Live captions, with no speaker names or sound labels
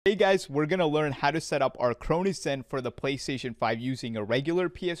Hey guys, we're going to learn how to set up our Cronus Zen for the PlayStation 5 using a regular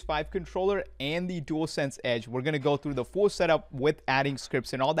PS5 controller and the DualSense Edge. We're going to go through the full setup with adding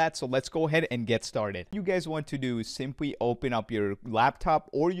scripts and all that, so let's go ahead and get started. What you guys want to do is simply open up your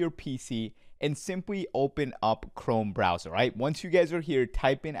laptop or your PC and simply open up Chrome browser, right? Once you guys are here,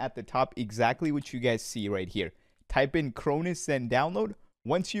 type in at the top exactly what you guys see right here. Type in Cronus Zen download.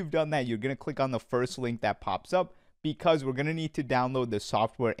 Once you've done that, you're going to click on the first link that pops up, because we're going to need to download the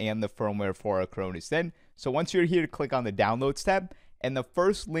software and the firmware for our Cronus Zen. So once you're here, click on the Downloads tab, and the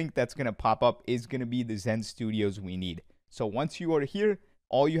first link that's going to pop up is going to be the Zen Studios we need. So once you are here,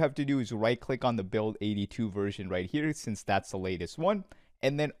 all you have to do is right-click on the Build 82 version right here, since that's the latest one.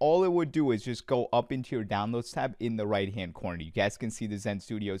 And then all it would do is just go up into your Downloads tab in the right-hand corner. You guys can see the Zen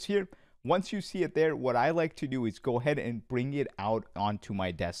Studios here. Once you see it there, what I like to do is go ahead and bring it out onto my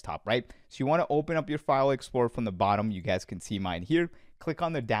desktop, right? So you want to open up your file explorer from the bottom. You guys can see mine here. Click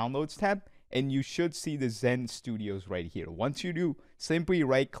on the Downloads tab, and you should see the Zen Studios right here. Once you do, simply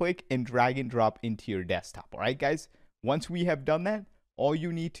right-click and drag and drop into your desktop, all right, guys? Once we have done that, all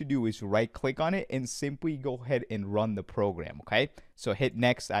you need to do is right-click on it and simply go ahead and run the program, okay? So hit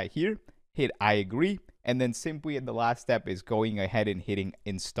Next here, hit I agree, and then simply at the last step is going ahead and hitting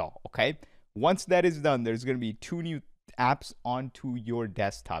install, okay? Once that is done, there's going to be two new apps onto your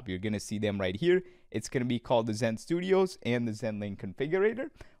desktop. You're going to see them right here. It's going to be called the Zen Studios and the Zen Link Configurator.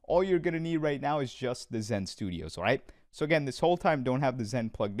 All you're going to need right now is just the Zen Studios, all right? So again, this whole time, don't have the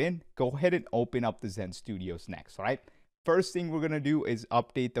Zen plugged in. Go ahead and open up the Zen Studios next, all right? First thing we're going to do is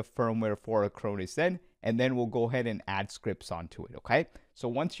update the firmware for a Cronus Zen, and then we'll go ahead and add scripts onto it, okay? So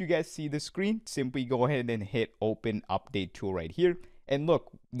once you guys see the screen, simply go ahead and hit Open Update Tool right here. And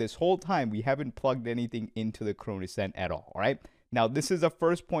look, this whole time, we haven't plugged anything into the Cronus Zen at all right? Now, this is the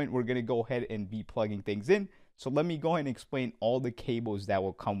first point we're going to go ahead and be plugging things in. So let me go ahead and explain all the cables that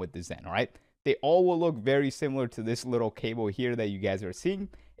will come with the Zen, all right? They all will look very similar to this little cable here that you guys are seeing.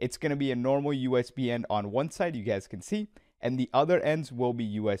 It's going to be a normal USB end on one side, you guys can see, and the other ends will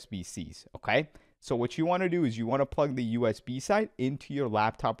be USB-Cs, okay? So what you want to do is you want to plug the USB side into your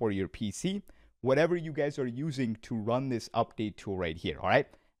laptop or your PC, whatever you guys are using to run this update tool right here, all right?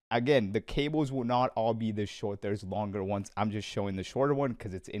 Again, the cables will not all be this short. There's longer ones. I'm just showing the shorter one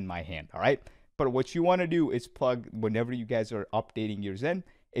because it's in my hand, all right? But what you want to do is plug, whenever you guys are updating your Zen,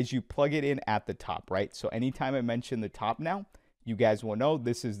 is you plug it in at the top, right? So anytime I mention the top now, you guys will know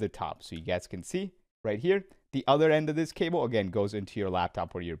this is the top. So you guys can see right here. The other end of this cable, again, goes into your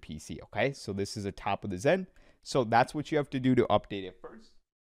laptop or your PC, okay? So this is the top of the Zen. So that's what you have to do to update it first.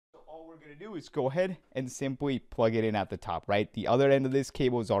 So all we're going to do is go ahead and simply plug it in at the top, right? The other end of this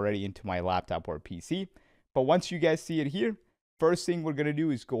cable is already into my laptop or PC. But once you guys see it here, first thing we're going to do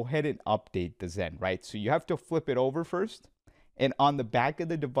is go ahead and update the Zen, right? So you have to flip it over first. And on the back of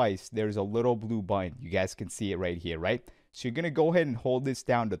the device, there's a little blue button. You guys can see it right here, right? So you're going to go ahead and hold this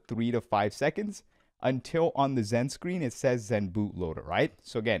down to 3 to 5 seconds. Until on the Zen screen, it says Zen Bootloader, right?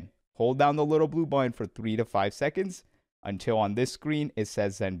 So again, hold down the little blue button for 3 to 5 seconds until on this screen, it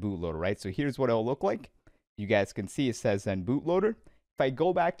says Zen Bootloader, right? So here's what it'll look like. You guys can see it says Zen Bootloader. If I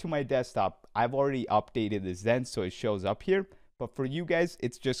go back to my desktop, I've already updated the Zen, so it shows up here. But for you guys,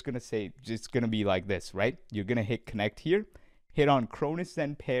 it's just going to say, just going to be like this, right? You're going to hit connect here, hit on Cronus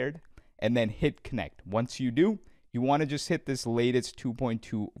Zen paired, and then hit connect. Once you do, you want to just hit this latest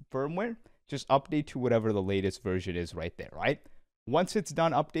 2.2 firmware. Just update to whatever the latest version is right there, right? Once it's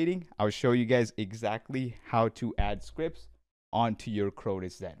done updating, I'll show you guys exactly how to add scripts onto your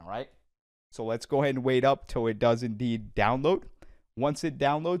Cronus Zen, all right? So let's go ahead and wait up till it does indeed download. Once it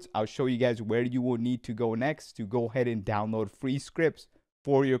downloads, I'll show you guys where you will need to go next to go ahead and download free scripts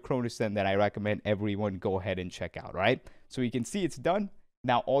for your Cronus Zen that I recommend everyone go ahead and check out, all right? So you can see it's done.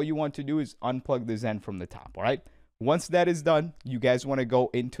 Now all you want to do is unplug the Zen from the top, all right? Once that is done, you guys want to go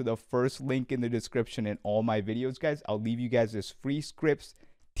into the first link in the description in all my videos, guys. I'll leave you guys this free scripts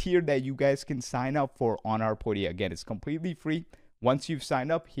tier that you guys can sign up for on our Podia. Again, it's completely free. Once you've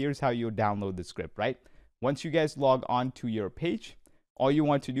signed up, here's how you'll download the script, right? Once you guys log on to your page, all you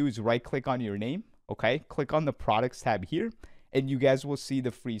want to do is right-click on your name, okay? Click on the products tab here, and you guys will see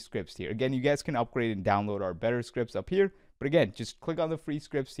the free scripts here. Again, you guys can upgrade and download our better scripts up here. But again, just click on the free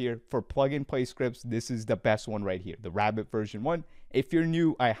scripts here. For plug-and-play scripts, this is the best one right here, the Rabbit version 1. If you're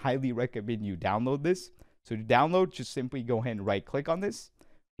new, I highly recommend you download this. So to download, just simply go ahead and right-click on this.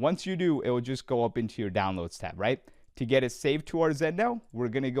 Once you do, it will just go up into your Downloads tab, right? To get it saved to our Zen now, we're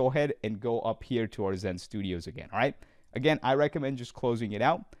going to go ahead and go up here to our Zen Studios again, all right? Again, I recommend just closing it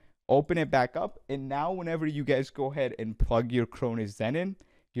out, open it back up, and now whenever you guys go ahead and plug your Cronus Zen in,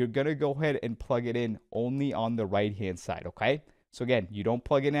 you're going to go ahead and plug it in only on the right hand side, okay? So again, you don't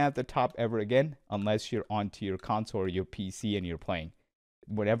plug it in at the top ever again unless you're onto your console or your PC and you're playing.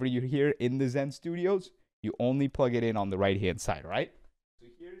 Whatever you hear in the Zen Studios, you only plug it in on the right-hand side, right? So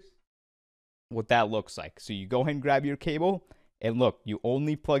here's what that looks like. So you go ahead and grab your cable, and look, you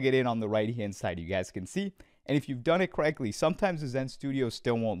only plug it in on the right-hand side. You guys can see. And if you've done it correctly, sometimes the Zen Studio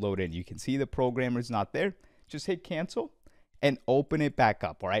still won't load in. You can see the programmer's not there. Just hit cancel and open it back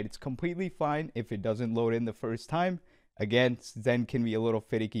up, all right? It's completely fine if it doesn't load in the first time. Again, Zen can be a little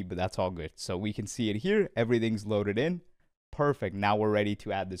finicky, but that's all good. So we can see it here. Everything's loaded in. Perfect. Now we're ready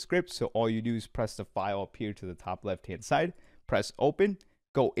to add the script. So all you do is press the file up here to the top left-hand side. Press open.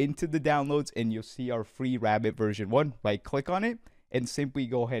 Go into the downloads, and you'll see our free Rabbit version 1. Right-click on it, and simply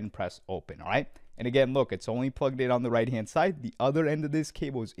go ahead and press open, all right? And again, look, it's only plugged in on the right-hand side. The other end of this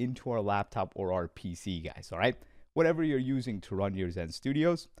cable is into our laptop or our PC, guys, all right? Whatever you're using to run your Zen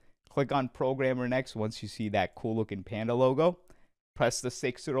Studios. Click on Programmer next once you see that cool-looking panda logo. Press the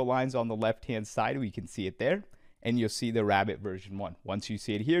 6 little lines on the left-hand side. We can see it there. And you'll see the Rabbit version 1. Once you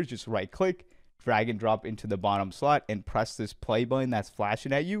see it here, just right-click, drag and drop into the bottom slot, and press this play button that's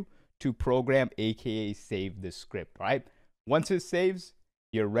flashing at you to program, aka save the script, all right? Once it saves,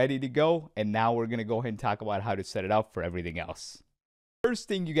 you're ready to go. And now we're going to go ahead and talk about how to set it up for everything else. First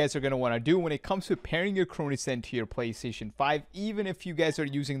thing you guys are going to want to do when it comes to pairing your Cronus Zen to your PlayStation 5, even if you guys are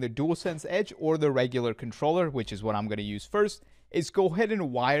using the DualSense Edge or the regular controller, which is what I'm going to use first, is go ahead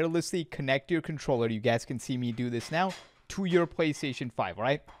and wirelessly connect your controller. You guys can see me do this now to your PlayStation 5, all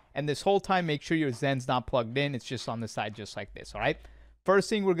right? And this whole time, make sure your Zen's not plugged in. It's just on the side just like this, all right? First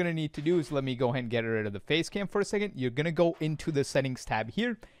thing we're going to need to do is let me go ahead and get rid of the face cam for a second. You're going to go into the settings tab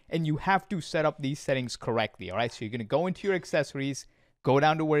here, and you have to set up these settings correctly, all right? So you're going to go into your accessories, go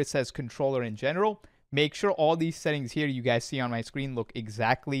down to where it says controller in general. Make sure all these settings here you guys see on my screen look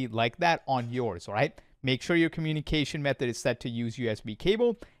exactly like that on yours, all right? Make sure your communication method is set to use USB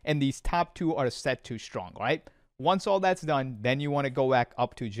cable, and these top two are set to strong, all right? Once all that's done, then you want to go back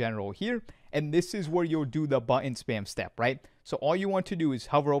up to general here, and this is where you'll do the button spam step, right? So all you want to do is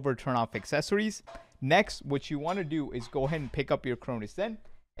hover over turn off accessories. Next, what you want to do is go ahead and pick up your Cronus Zen,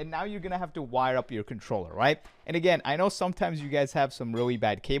 and now you're going to have to wire up your controller, right? And again, I know sometimes you guys have some really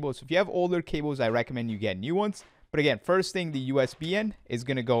bad cables. If you have older cables, I recommend you get new ones. But again, first thing, the USB end is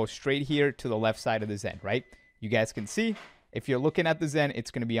going to go straight here to the left side of the Zen, right? You guys can see, if you're looking at the Zen,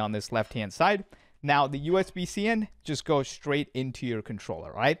 it's going to be on this left-hand side. Now, the USB-C end just goes straight into your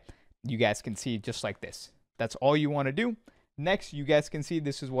controller, right? You guys can see just like this. That's all you want to do. Next, you guys can see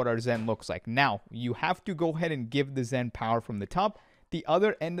this is what our Zen looks like. Now, you have to go ahead and give the Zen power from the top. The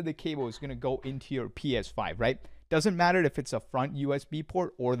other end of the cable is going to go into your PS5, right? Doesn't matter if it's a front USB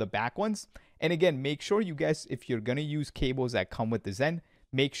port or the back ones. And again, make sure you guys, if you're going to use cables that come with the Zen,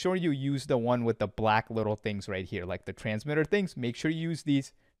 make sure you use the one with the black little things right here, like the transmitter things. Make sure you use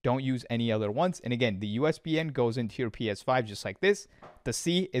these. Don't use any other ones. And again, the USB end goes into your PS5 just like this. The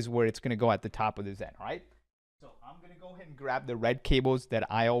C is where it's going to go at the top of the Zen, all right? So I'm going to go ahead and grab the red cables that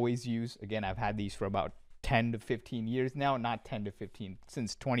I always use. Again, I've had these for about 10 to 15 years now. Not 10 to 15,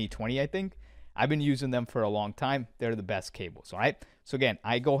 since 2020, I think. I've been using them for a long time. They're the best cables, all right? So again,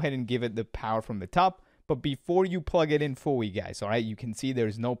 I go ahead and give it the power from the top. But before you plug it in fully, guys, all right, you can see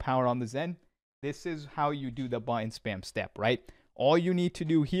there's no power on the Zen. This is how you do the button spam step, right? All you need to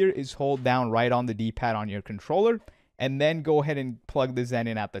do here is hold down right on the D-pad on your controller, and then go ahead and plug the Zen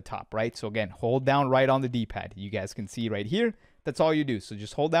in at the top, right? So again, hold down right on the D-pad. You guys can see right here. That's all you do. So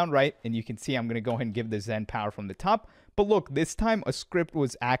just hold down right, and you can see I'm going to go ahead and give the Zen power from the top. But look, this time a script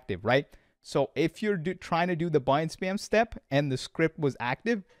was active, right? So if you're trying to do the button spam step and the script was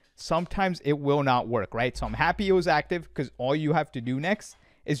active, sometimes it will not work, right? So I'm happy it was active, because all you have to do next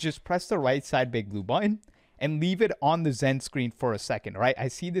is just press the right side big blue button and leave it on the Zen screen for a second, right? I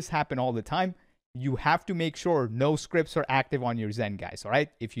see this happen all the time. You have to make sure no scripts are active on your Zen, guys, all right?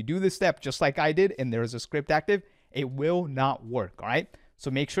 If you do this step just like I did and there's a script active, it will not work, all right?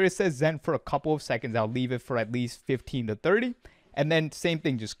 So make sure it says Zen for a couple of seconds. I'll leave it for at least 15 to 30. And then same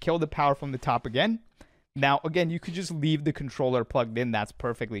thing, just kill the power from the top again. Now, again, you could just leave the controller plugged in. That's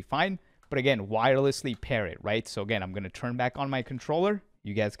perfectly fine. But again, wirelessly pair it, right? So again, I'm going to turn back on my controller.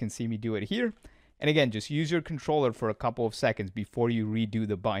 You guys can see me do it here. And again, just use your controller for a couple of seconds before you redo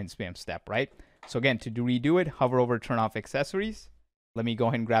the button spam step, right? So again, to redo it, hover over turn off accessories. Let me go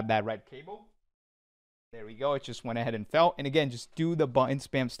ahead and grab that red cable. There we go. It just went ahead and fell. And again, just do the button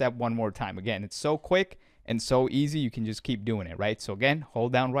spam step one more time. Again, it's so quick and so easy. You can just keep doing it, right? So again,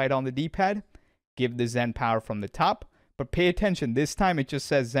 hold down right on the D-pad. Give the Zen power from the top. But pay attention. This time it just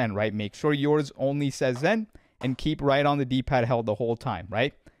says Zen, right? Make sure yours only says Zen. And keep right on the D-pad held the whole time,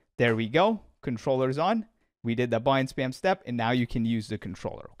 right? There we go. Controller's on. We did the buy and spam step, and now you can use the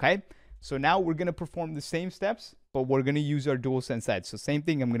controller, okay? So now we're going to perform the same steps, but we're going to use our DualSense Edge. So same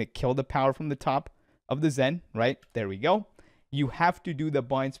thing, I'm going to kill the power from the top of the Zen, right? There we go. You have to do the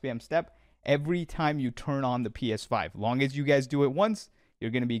buy and spam step every time you turn on the PS5. Long as you guys do it once,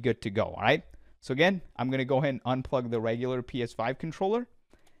 you're going to be good to go, all right? So again, I'm going to go ahead and unplug the regular PS5 controller.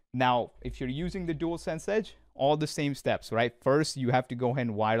 Now, if you're using the DualSense Edge, all the same steps, right? First, you have to go ahead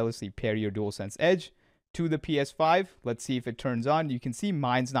and wirelessly pair your DualSense Edge to the PS5. Let's see if it turns on. You can see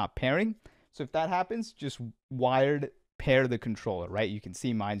mine's not pairing. So if that happens, just wired pair the controller, right? You can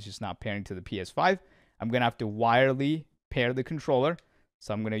see mine's just not pairing to the PS5. I'm going to have to wirely pair the controller.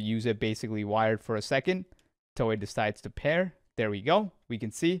 So I'm going to use it basically wired for a second till it decides to pair. There we go. We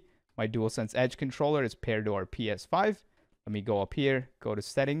can see my DualSense Edge controller is paired to our PS5. Let me go up here, go to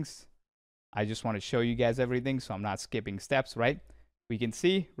settings. I just want to show you guys everything, so I'm not skipping steps, right? We can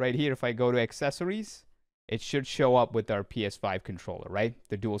see right here, if I go to accessories, it should show up with our PS5 controller, right?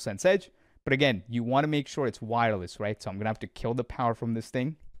 The DualSense Edge. But again, you want to make sure it's wireless, right? So I'm going to have to kill the power from this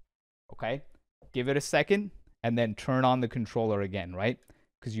thing, okay? Give it a second, and then turn on the controller again, right?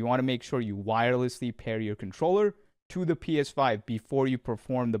 Because you want to make sure you wirelessly pair your controller to the PS5 before you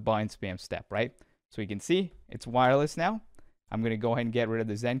perform the buy and spam step, right? So you can see it's wireless now. I'm going to go ahead and get rid of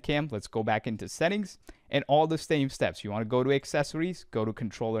the Zen Cam. Let's go back into settings and all the same steps. You want to go to accessories, go to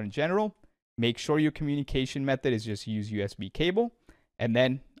controller in general. Make sure your communication method is just use USB cable. And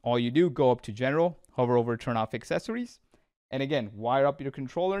then all you do, go up to general, hover over, turn off accessories. And again, wire up your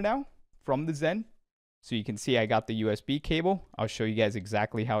controller now from the Zen. So you can see I got the USB cable. I'll show you guys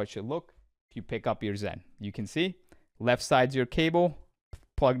exactly how it should look if you pick up your Zen. You can see left side's your cable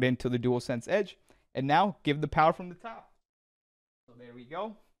plugged into the DualSense Edge. And now give the power from the top. So there we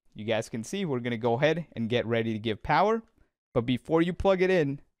go. You guys can see we're going to go ahead and get ready to give power. But before you plug it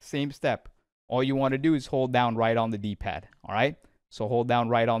in, same step. All you want to do is hold down right on the D-pad. All right. So hold down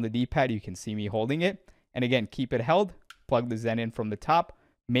right on the D-pad. You can see me holding it. And again, keep it held. Plug the Zen in from the top.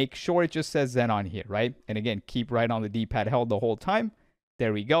 Make sure it just says Zen on here, right? And again, keep right on the D-pad held the whole time.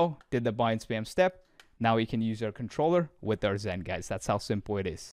 There we go. Did the buy and spam step. Now we can use our controller with our Zen, guys. That's how simple it is.